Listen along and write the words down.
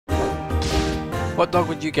What dog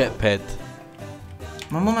would you get, Ped?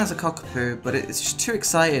 My mum has a cockapoo, but it's just too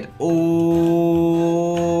excited all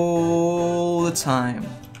the time.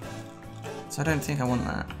 So I don't think I want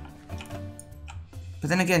that. But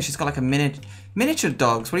then again, she's got like a miniature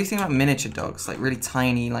dogs. What do you think about miniature dogs? Like really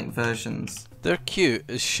tiny, like versions. They're cute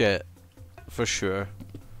as shit, for sure.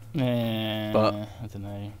 But I don't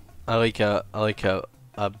know. I like a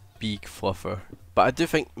big fluffer, but I do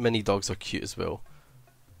think mini dogs are cute as well.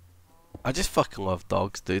 I just fucking love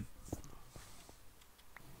dogs, dude.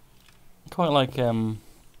 Quite like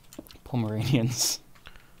Pomeranians.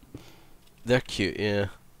 They're cute, yeah.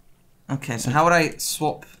 Okay, so how would I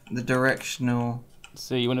swap the directional?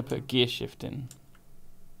 So you want to put a gear shift in?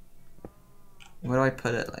 Where do I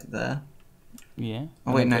put it? Like there? Yeah.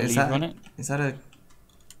 Oh wait, no, is that on it? Is that a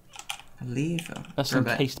lever? That's an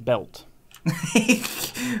encased belt.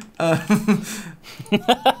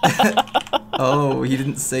 Oh, you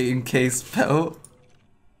didn't say encased belt.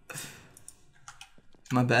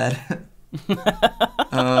 My bad.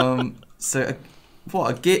 So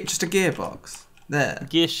what? Just a gearbox there.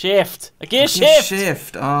 Gear shift. A gear shift.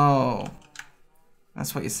 Shift. Oh,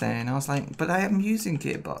 that's what you're saying. I was like, but I am using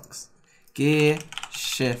gearbox. Gear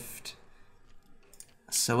shift.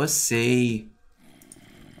 So a C.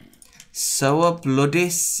 So a bloody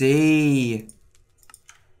C.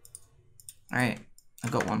 All right, I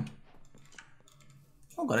got one.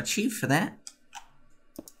 Oh, got a chief for that.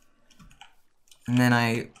 And then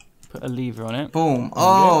I put a lever on it. Boom.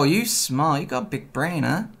 Oh, you smart. You got a big brain,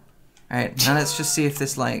 huh? Alright, now let's just see if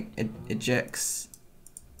this, like, ejects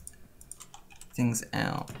things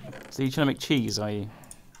out. So you're trying to make cheese, are you?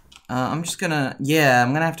 I'm just gonna... Yeah,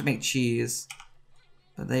 I'm gonna have to make cheese.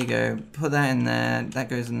 But there you go. Put that in there. That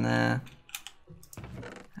goes in there.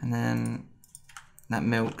 And then... that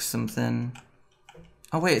milks something.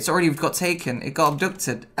 Oh, wait. It's already got taken. It got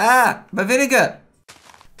abducted. Ah! My vinegar!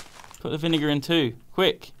 Put the vinegar in too.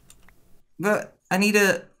 Quick. But I need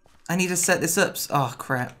to set this up. Oh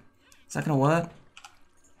crap. Is that gonna work?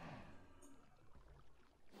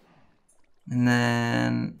 And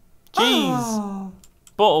then cheese. Oh.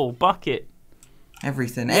 Bottle, bucket.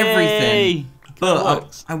 Everything. Yay. Everything.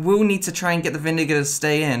 But I will need to try and get the vinegar to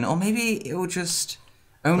stay in. Or maybe it will just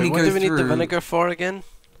only go through. What do we need the vinegar for again?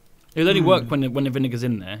 It'll only work when the vinegar's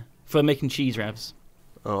in there. For making cheese, Ravs.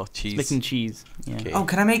 Oh, cheese. It's making cheese. Yeah. Okay. Oh,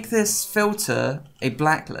 can I make this filter a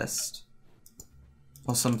blacklist?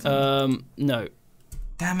 Or something? No.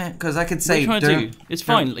 Damn it, because I could say... What are you trying to do? It's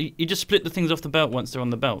fine. You just split the things off the belt once they're on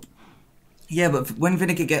the belt. Yeah, but when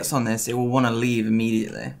vinegar gets on this, it will want to leave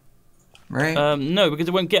immediately. Right? No, because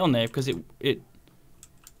it won't get on there because it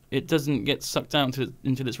doesn't get sucked out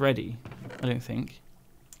until it's ready. I don't think.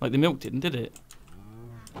 Like the milk didn't, did it?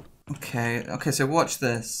 Okay, so watch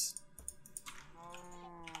this.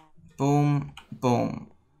 Boom, boom.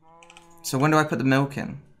 So when do I put the milk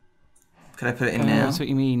in? Could I put it in now? I see what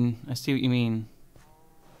you mean. I see what you mean.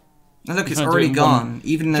 Now look, it's already gone.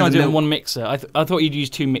 Even though the milk... in one mixer. I thought you'd use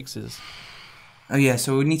two mixers. Oh yeah,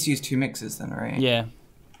 so we need to use two mixers then, right? Yeah.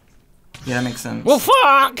 Yeah, that makes sense. Well,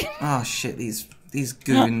 fuck! Oh shit, these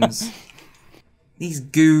goons. These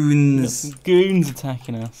goons. Goons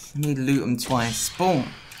attacking us. We need to loot them twice. Boom.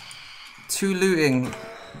 2 looting.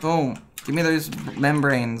 Boom. Give me those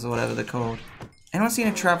membranes or whatever they're called. Anyone seen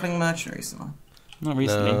a traveling merchant recently? Not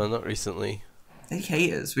recently. No, not recently. They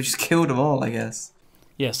hate us. We just killed them all, I guess.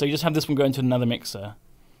 Yeah, so you just have this one go into another mixer.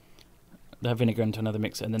 The vinegar into another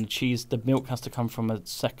mixer, and then the milk has to come from a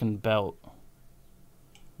second belt.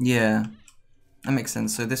 Yeah. That makes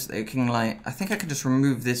sense. So this, it can like, I think I could just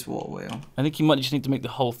remove this water wheel. I think you might just need to make the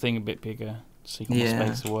whole thing a bit bigger so you can have more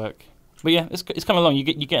space to work. But yeah, it's coming along. You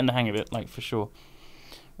get in the hang of it, like for sure.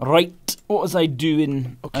 Right, what was I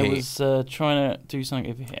doing? Okay. I was trying to do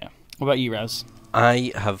something over here. What about you, Raz?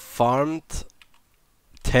 I have farmed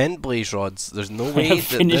 10 blaze rods. There's no way that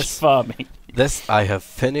finished farming. I have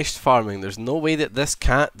finished farming. There's no way that this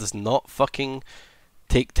cat does not fucking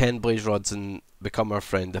take 10 blaze rods and become our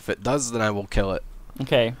friend. If it does, then I will kill it.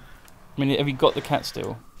 Okay. I mean, have you got the cat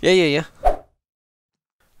still? Yeah.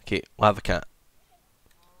 Okay, we'll have a cat.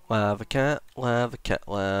 We'll have a cat. We'll have a cat.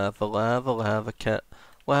 We'll have a cat.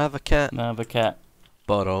 We'll have a cat. We'll have a cat.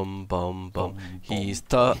 Bum. He's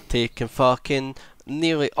taking fucking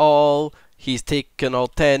nearly all. He's taking all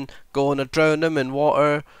 10. Gonna drown him in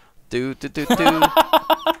water. Do.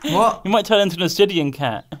 What? You might turn into an Obsidian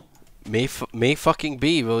cat. May fucking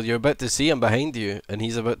be. Well, you're about to see him behind you, and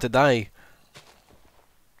he's about to die.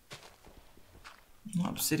 What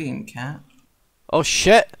Obsidian cat? Oh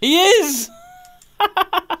shit! He is!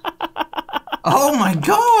 Oh my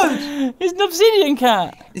god! He's an Obsidian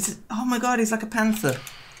cat! Oh my god, he's like a panther.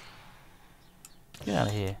 Get out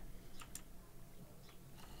of here.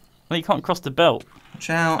 Well, you can't cross the belt. Watch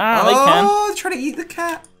out. Ah, they can. Oh, they're trying to eat the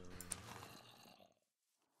cat.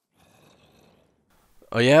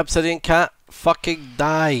 Oh yeah, Obsidian cat, fucking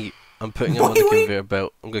die! I'm putting him on the conveyor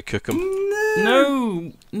belt. I'm gonna cook him.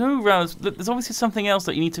 No, Ravs. There's obviously something else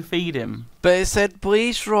that you need to feed him. But it said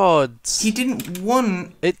blaze rods. He didn't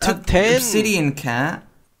want It took 10. Obsidian cat.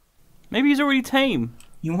 Maybe he's already tame.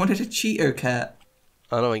 You wanted a Cheeto cat.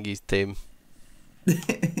 I don't think he's tame.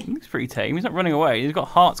 He looks pretty tame. He's not running away. He's got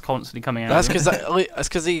hearts constantly coming out. That's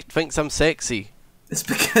because he thinks I'm sexy. It's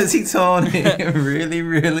because he's horny. Really,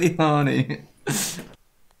 really horny.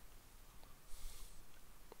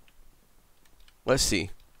 Let's see.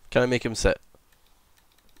 Can I make him sit?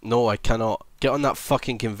 No, I cannot. Get on that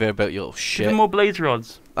fucking conveyor belt, you little shit. Give him more blaze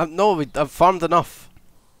rods. No, I've farmed enough.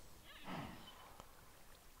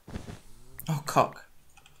 Oh, cock.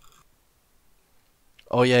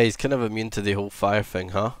 Oh yeah, he's kind of immune to the whole fire thing,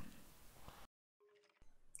 huh?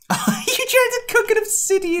 You tried to cook an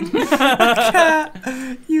obsidian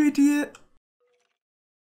cat, you idiot.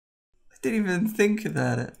 I didn't even think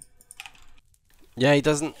about it. Yeah, he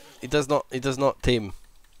does not tame.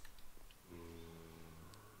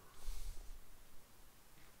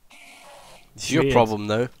 It's your Weird. problem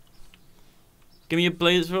now. Give me a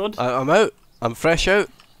blaze rod. I'm out. I'm fresh out.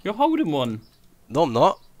 You're holding one. No, I'm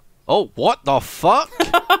not. Oh, what the fuck?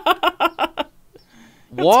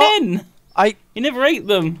 What? 10. I never ate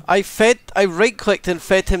them. I right clicked and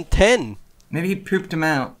fed him 10. Maybe he pooped him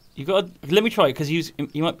out. You got. Let me try it because you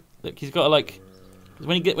might. Look, he's got to like.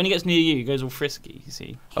 When he gets near you, he goes all frisky. You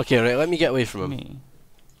see. Okay, right. Let me get away from him. Me.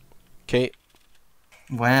 Okay.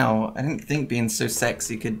 Wow, I didn't think being so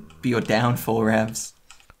sexy could be your downfall, Ravs.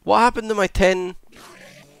 What happened to my 10?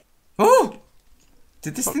 Oh!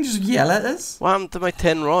 Did this thing just yell at us? What happened to my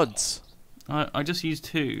 10 rods? I just used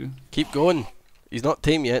 2. Keep going. He's not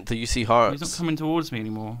tame yet until you see hearts. He's not coming towards me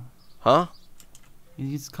anymore. Huh? He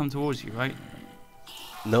needs to come towards you, right?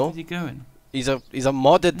 No. Where's he going? He's a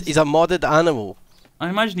modded animal. I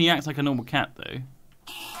imagine he acts like a normal cat though.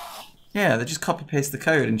 Yeah, they just copy paste the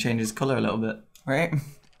code and change his colour a little bit, right?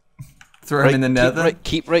 Throw him in the nether.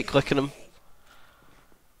 Keep right clicking him.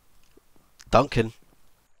 Duncan.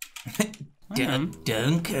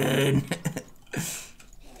 Duncan.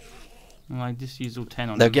 Well, I just used all 10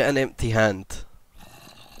 on Now him. get an empty hand.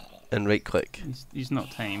 And right click. He's not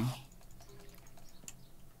tame.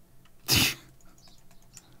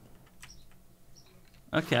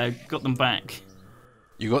 Okay, I got them back.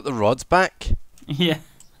 You got the rods back? Yeah.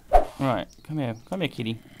 Right, come here,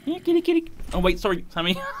 kitty. Yeah, kitty. Oh wait, sorry,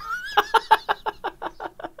 Sammy.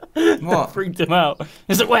 What? Freaked him out.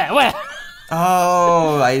 Is it where?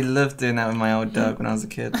 Oh, I loved doing that with my old dog when I was a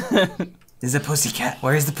kid. There's a pussycat.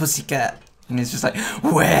 Where is the pussycat? And he's just like,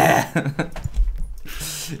 where?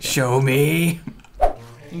 Show me.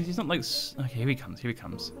 He's not like. Okay, here he comes.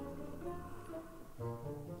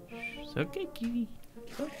 It's okay, kitty.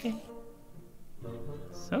 It's okay.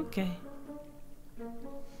 It's okay.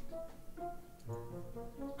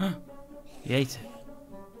 Huh. He ate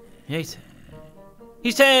it.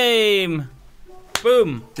 He's tame!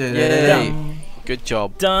 Boom! Yay! Good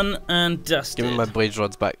job. Done and dusted. Give me my blaze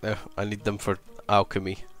rods back now. I need them for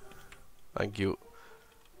alchemy. Thank you.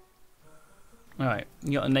 Alright,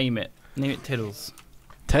 you gotta name it. Name it Tiddles.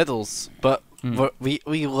 Tiddles, but we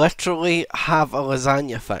literally have a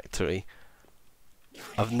lasagna factory.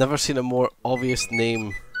 I've never seen a more obvious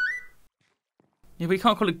name. Yeah, but you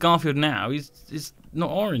can't call it Garfield now. He's not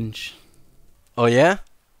orange. Oh yeah?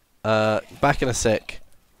 Back in a sec.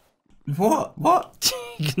 What?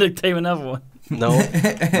 You gonna tame another one? No,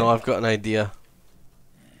 I've got an idea.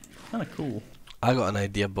 Kinda cool. I got an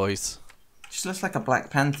idea, boys. Just looks like a Black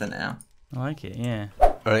Panther now. I like it, yeah.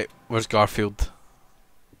 Alright, where's Garfield?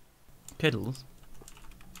 Tiddles.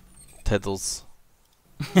 Tiddles.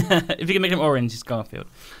 If you can make him orange, it's Garfield.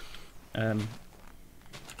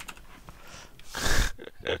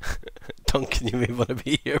 Duncan, you may want to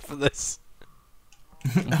be here for this.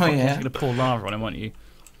 Oh yeah. You're gonna pour lava on him, aren't you?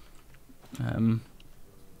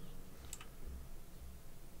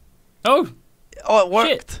 Oh, it worked.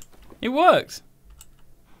 shit. It worked.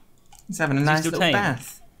 He's having a Is he nice still little tame?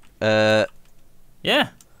 bath. Yeah.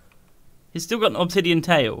 He's still got an obsidian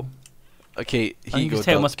tail. Okay, I think go, his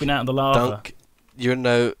tail Dunk. must have been out of the lava. Dunk, you're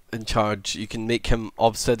now in charge. You can make him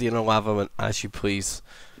obsidian or lava as you please.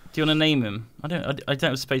 Do you want to name him? I don't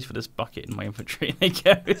have space for this bucket in my inventory. There you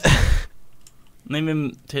go. Name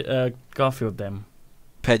him Garfield then.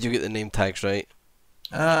 Ped, you get the name tags right.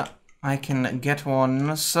 I can get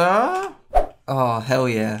one, sir. Oh hell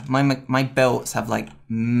yeah! My belts have like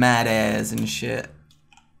mad airs and shit.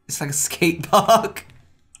 It's like a skate park.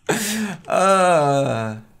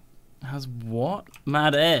 Has what?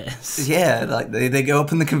 Mad airs. Yeah, like they go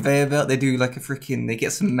up on the conveyor belt. They do like a freaking. They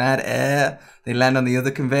get some mad air. They land on the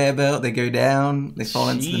other conveyor belt. They go down. They fall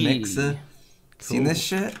into the mixer. Cool. Seen this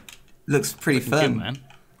shit? Looks pretty Looking fun. good, man.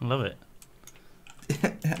 I love it.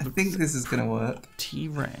 I think this is gonna work.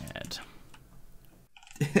 T-Rad.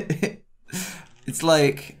 It's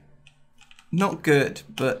like not good,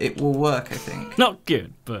 but it will work. I think Not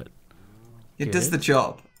good, but it does the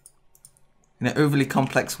job in an overly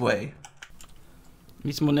complex way.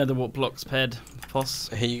 need some more nether wart blocks, Ped. Poss.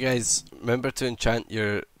 Hey, you guys, remember to enchant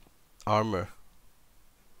your armor.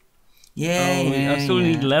 Yeah, I still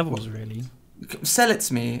need levels, really. Sell it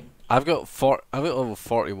to me. I've got level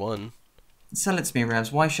 41. Sell it to me,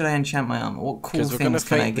 Ravs. Why should I enchant my armor? What cool Because things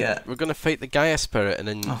can I get? we're gonna fight the Gaia spirit, and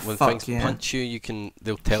then when things punch you,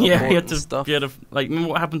 they'll teleport Yeah, you had and to stuff. get like remember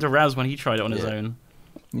what happened to Ravs when he tried it on his own.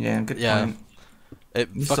 Yeah, good Yeah. point. It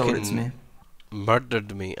You sold it to fucking me.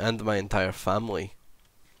 murdered me and my entire family.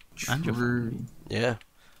 And your True. Yeah,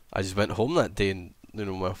 I just went home that day, and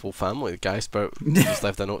my whole family, the Gaia spirit, just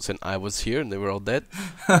left a note saying I was here, and they were all dead.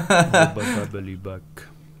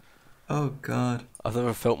 Oh god. I've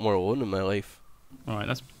never felt more alone in my life. All right,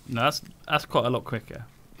 that's quite a lot quicker.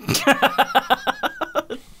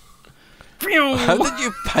 How did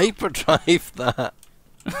you piper drive that?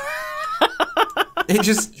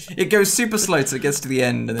 It goes super slow till it gets to the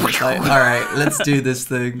end, and then it's like, all right, let's do this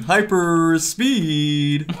thing. Hyper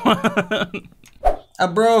speed. I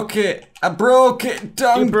broke it,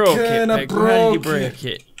 Duncan. You broke it, I Peg. How did you broke break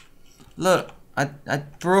it. it? Look, I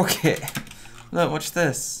broke it. Look, watch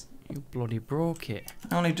this. You bloody broke it.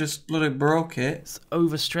 I only just bloody broke it. It's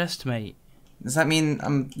overstressed, mate. Does that mean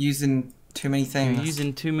I'm using too many things? You're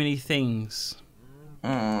using too many things.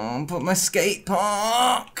 Oh, but my skate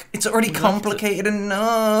park. It's already We'll have to- complicated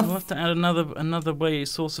enough. We'll have to add another way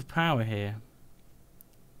source of power here.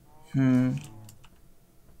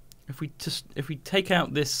 If we take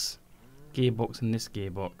out this gearbox and this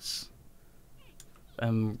gearbox,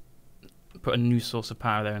 put a new source of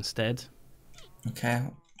power there instead. Okay.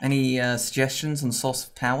 Any suggestions on source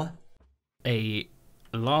of power? A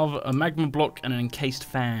magma block and an encased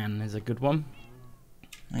fan is a good one.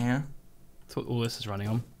 Yeah. That's what all this is running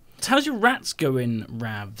on. So how's your rats going,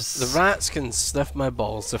 Ravs? The rats can sniff my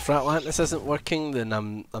balls. If Ratlantis isn't working, then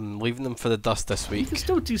I'm leaving them for the dust this You week. can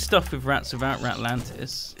still do stuff with rats without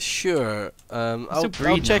Ratlantis. Sure, I'll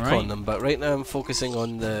breeding, check right? on them, but right now I'm focusing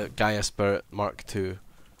on the Gaia Spirit Mark II.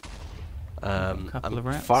 Couple of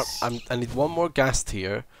rats. I need one more ghast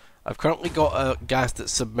here. I've currently got a ghast that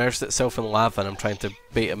submerged itself in lava, and I'm trying to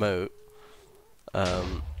bait him out.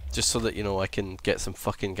 Just so that I can get some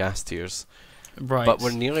fucking ghast tears. Right. But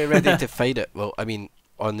we're nearly ready to fight it. Well, I mean,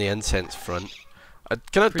 on the incense front. I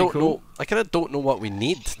kind of don't know. I kind of don't know what we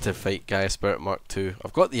need to fight Gaia Spirit Mark II.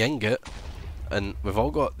 I've got the ingot, and we've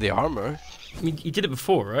all got the armor. I mean, you did it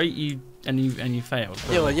before, right? You failed.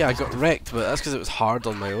 Yeah, well, yeah, I got wrecked, but that's because it was hard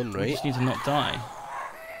on my own, You right? just need to not die.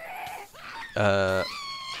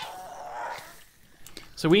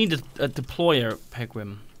 So we need a deployer,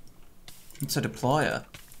 Pegwim. It's a deployer.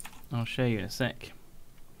 I'll show you in a sec.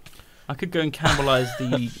 I could go and cannibalize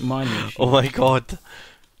the mining machine. Oh my god.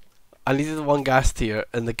 I needed one ghast here,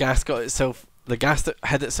 and the ghast that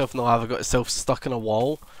hid itself in the lava got itself stuck in a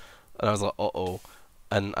wall, and I was like, uh-oh.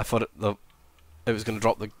 And I thought it was going to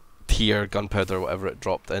drop the tier gunpowder or whatever it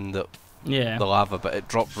dropped in the lava, but it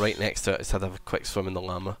dropped right next to it. I just had to have a quick swim in the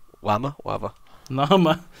lava. Llama.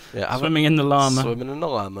 Yeah, Swimming in the llama. Swimming in the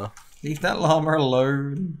llama. Leave that llama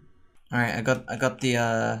alone. All right, I got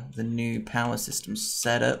the new power system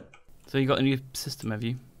set up. So you got a new system, have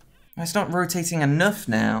you? It's not rotating enough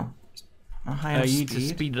now. Not high enough You need speed. to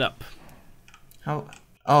speed it up. How?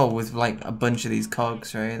 Oh, with like a bunch of these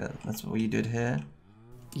cogs, right? That's what you did here.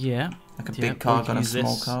 Yeah. Like a big cog on a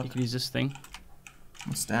small You cog. can use this thing.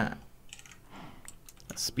 What's that?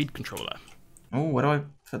 That's speed controller. Oh, where do I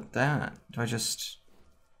put that? Do I just?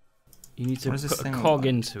 You need to What does this put a thing look cog like?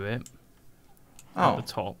 into it. Oh, At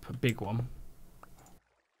the top, a big one.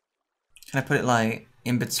 can I put it like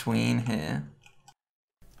in between here?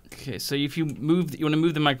 Okay, so if you want to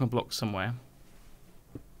move the magma block somewhere,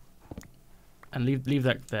 and leave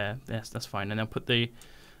that there. Yes, that's fine. And then put the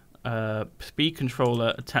speed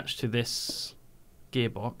controller attached to this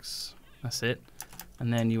gearbox. That's it.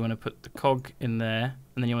 And then you want to put the cog in there,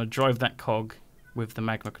 and then you want to drive that cog with the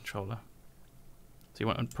magma controller. So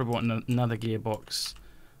you probably want another gearbox,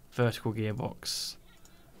 vertical gearbox,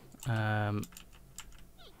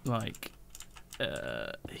 like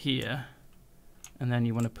here. And then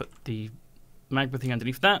you want to put the magma thing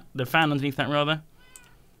underneath that, the fan underneath that rather.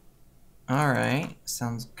 Alright,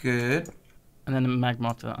 sounds good. And then a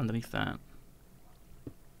Enigmatica underneath that.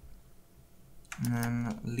 And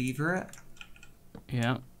then lever it.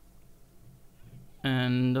 Yeah.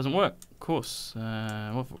 And doesn't work, of course.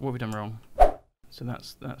 What have we done wrong? So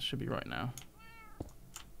that should be right now.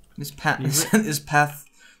 This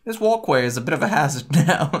this walkway is a bit of a hazard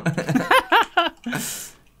now.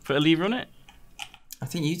 Put a lever on it. I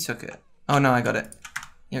think you took it. Oh no, I got it.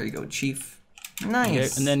 Here we go, Chief.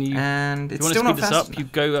 Nice. And then and if it's you want to still speed not this up, you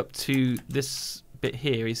go up to this bit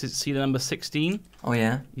here. You see the number 16? Oh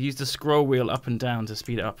yeah. You use the scroll wheel up and down to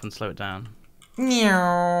speed it up and slow it down.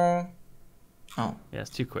 Meow. Oh. Yeah, it's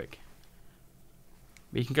too quick.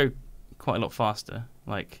 But you can go quite a lot faster.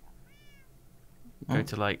 Like, go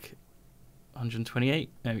to like 128.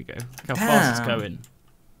 There we go. Look how fast it's going.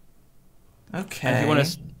 Okay. And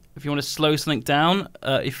if you want to slow something down,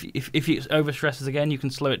 if it overstresses again, you can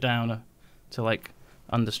slow it down to like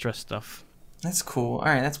under stress stuff. That's cool.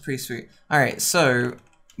 Alright, that's pretty sweet. Alright, so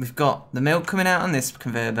we've got the milk coming out on this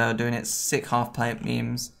conveyor belt doing its sick half pipe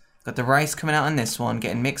memes. Got the rice coming out on this one,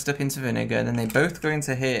 getting mixed up into vinegar. Then they both go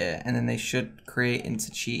into here, and then they should create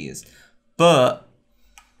into cheese. But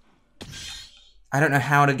I don't know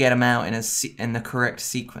how to get them out in the correct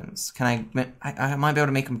sequence. Can I might be able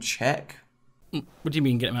to make them check. What do you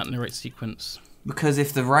mean get them out in the right sequence? Because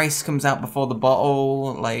if the rice comes out before the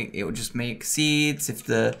bottle, like it would just make seeds. If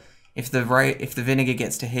the vinegar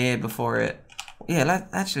gets to here before it, yeah.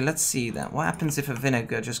 Let's see that. What happens if a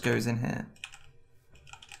vinegar just goes in here?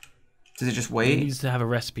 Does it just wait? It needs to have a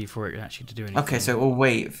recipe for it actually to do anything. Okay, so it will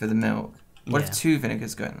wait for the milk. What Yeah. if 2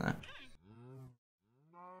 vinegars go in there?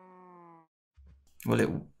 Will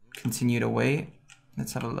it continue to wait?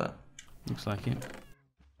 Let's have a look. Looks like it.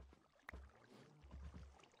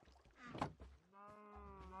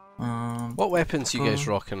 What weapons are you guys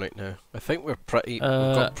rocking right now? I think we've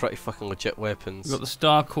got pretty fucking legit weapons. We've got the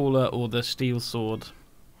Star Caller or the Steel Sword.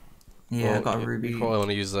 Yeah, Well, I've got a you ruby. probably want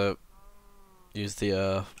to use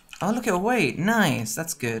the Oh, look, it'll wait. Nice,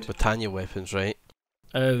 that's good. Britannia weapons, right?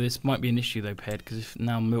 Oh, this might be an issue though, Ped, because if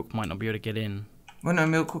now milk might not be able to get in. Well, no,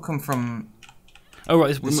 milk will come from... Oh right,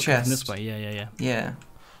 This milk comes chest. from this way. Yeah. Yeah.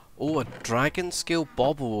 Oh, a dragon scale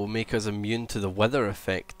bauble will make us immune to the wither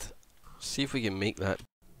effect. See if we can make that.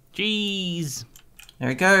 Jeez.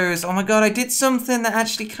 There it goes. Oh my god, I did something that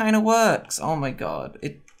actually kind of works. Oh my god.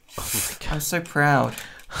 Oh my god. I'm so proud.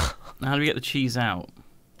 Now how do we get the cheese out?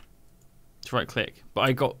 It's right click. But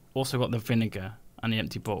I also got the vinegar and the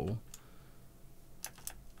empty bottle.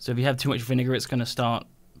 So if you have too much vinegar, it's going to start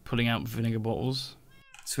pulling out vinegar bottles.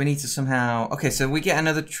 So we need to somehow... Okay, so we get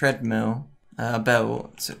another treadmill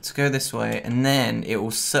belt to go this way, and then it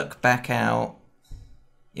will suck back out.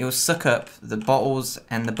 It will suck up the bottles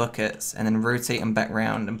and the buckets, and then rotate them back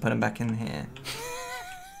round and put them back in here.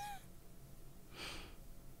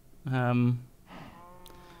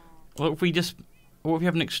 What if you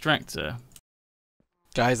have an extractor?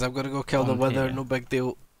 Guys, I'm gonna go kill the On wither. here. No big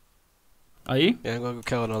deal. Are you? Yeah, I'm gonna go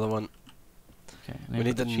kill another one. Okay. We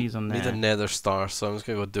need the cheese on there. need a nether star, so I'm just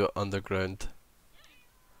gonna go do it underground.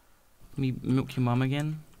 Can you milk your mum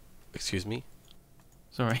again? Excuse me.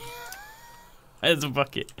 Sorry. There's a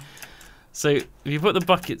bucket. So if you put the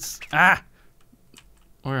buckets,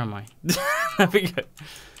 where am I? There we go.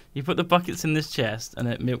 You put the buckets in this chest, and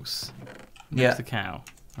it milks the cow,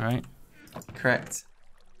 right? Correct.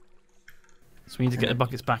 So we need to get the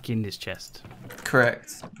buckets back in this chest.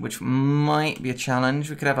 Correct. Which might be a challenge.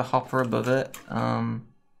 We could have a hopper above it. And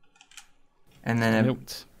then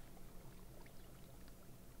Milked.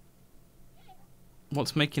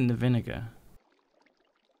 What's making the vinegar?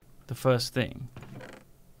 The first thing.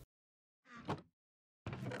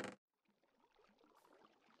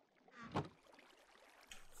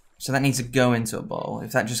 so that needs to go into a bowl.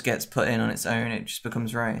 If that just gets put in on its own, it just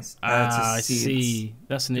becomes rice. I seeds. see.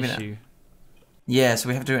 That's an Give me that. issue. Yeah, so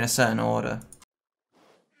we have to do it in a certain order.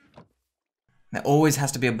 There always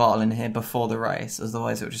has to be a bottle in here before the rice,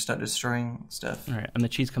 otherwise it would just start destroying stuff. All right, and the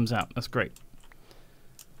cheese comes out. That's great.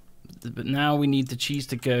 But now we need the cheese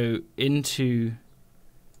to go into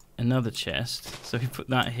another chest. So we put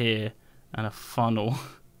that here and a funnel.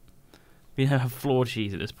 We have floor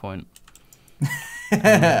cheese at this point.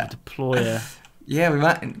 Deploy a... Yeah, we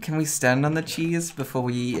might. Can we stand on the cheese before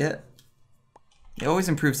we eat it? It always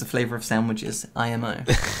improves the flavor of sandwiches. IMO.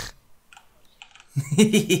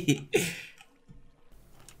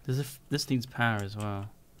 This needs power as well.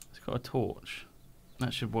 It's got a torch.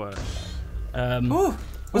 That should work. Ooh,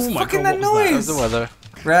 what's my fucking God, that what was that? That noise? was the weather.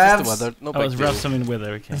 Ravs. Just the weather. No Oh, big it's deal. Ravs something with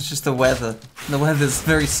her. Okay. It's just the weather. The weather's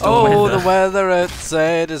very stormy. Oh, the weather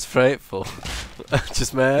outside is frightful. It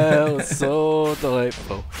just smells so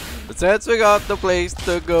delightful. But since we got the place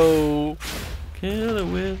to go. Kill the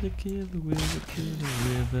wither, kill the wither, kill the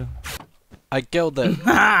wither. I killed it.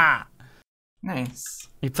 Nice.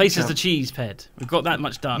 He places the cheese ped. We've got that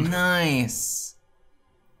much done. Nice.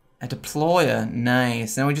 A deployer.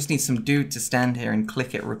 Nice. Now we just need some dude to stand here and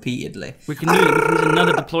click it repeatedly. We can use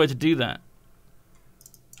another deployer to do that.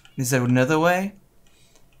 Is there another way?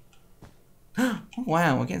 Oh,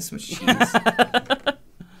 wow, we're getting so much cheese.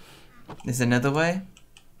 There's another way?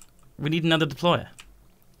 We need another deployer.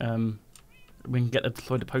 We can get the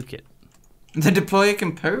deployer to poke it. The deployer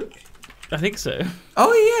can poke? I think so.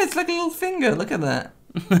 Oh yeah, it's like a little finger. Look at that.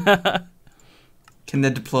 Can the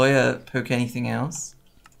deployer poke anything else?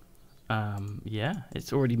 Yeah,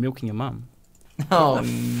 it's already milking your mum. Oh, What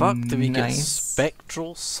the fuck do we get nice.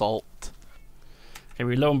 spectral salt? Okay,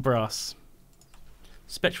 we're low on brass.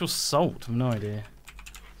 Spectral salt, I've no idea.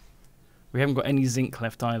 We haven't got any zinc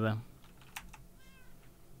left either.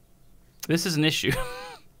 This is an issue.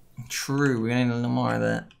 True, we're gonna need a little more of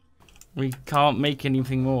that. We can't make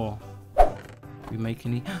anything more. We make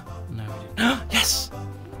any? No, we didn't. Yes!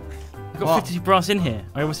 We've got What? 50 brass in here.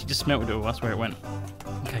 I obviously just smelted it all. That's where it went.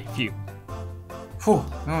 Okay, phew. Whew,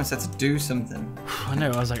 I almost had to do something. I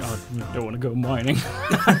know. I was like, oh, I don't want to go mining.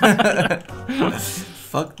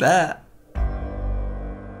 Fuck that.